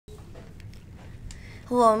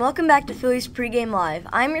Hello and welcome back to Phillies Pregame Live.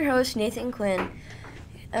 I'm your host, Nathan Quinn,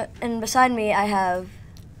 and beside me I have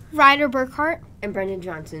Ryder Burkhart and Brendan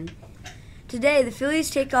Johnson. Today the Phillies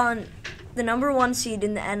take on the number 1 seed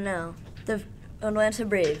in the NL, the Atlanta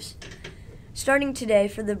Braves. Starting today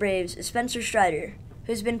for the Braves is Spencer Strider,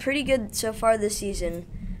 who's been pretty good so far this season,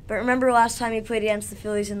 but remember last time he played against the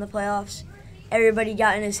Phillies in the playoffs? Everybody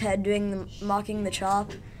got in his head mocking the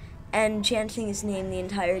chop and chanting his name the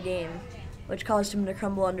entire game, which caused him to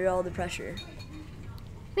crumble under all the pressure.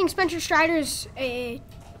 I think Spencer Strider is a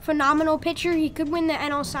phenomenal pitcher. He could win the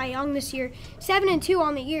NL Cy Young this year. 7-2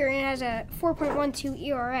 on the year, and has a 4.12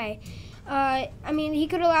 ERA. He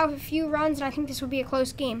could allow a few runs, and I think this would be a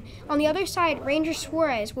close game. On the other side, Ranger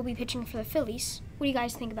Suarez will be pitching for the Phillies. What do you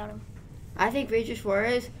guys think about him? I think Ranger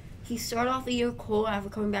Suarez, he started off the year cold after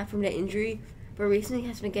coming back from the injury, but recently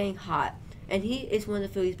has been getting hot. And he is one of the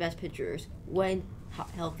Phillies' best pitchers when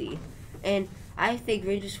healthy. And I think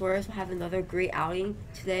Ranger Suarez will have another great outing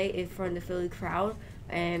today in front of the Philly crowd.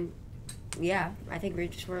 And, yeah, I think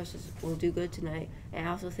Ranger Suarez will do good tonight. And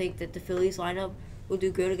I also think that the Phillies lineup will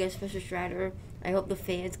do good against Spencer Strider. I hope the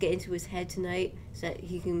fans get into his head tonight so that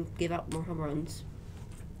he can give out more home runs.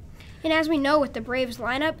 And as we know with the Braves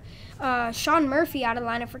lineup, Sean Murphy out of the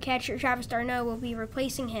lineup for catcher. Travis d'Arnaud will be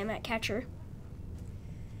replacing him at catcher.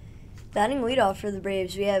 Batting leadoff for the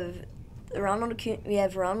Braves, we have Ronald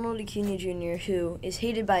Acuna Jr., who is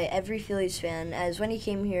hated by every Phillies fan, as when he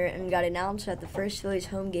came here and got announced at the first Phillies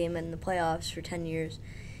home game in the playoffs for 10 years,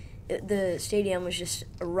 the stadium was just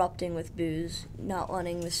erupting with boos, not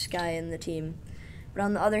wanting this guy in the team. But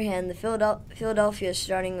on the other hand, the Philadelphia is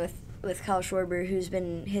starting with Kyle Schwarber, who's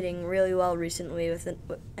been hitting really well recently,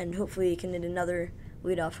 and hopefully he can hit another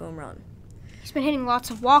leadoff home run. He's been hitting lots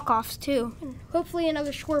of walk-offs, too, and hopefully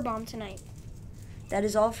another Schwarbomb tonight. That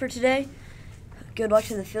is all for today. Good luck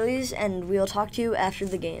to the Phillies, and we'll talk to you after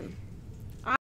the game.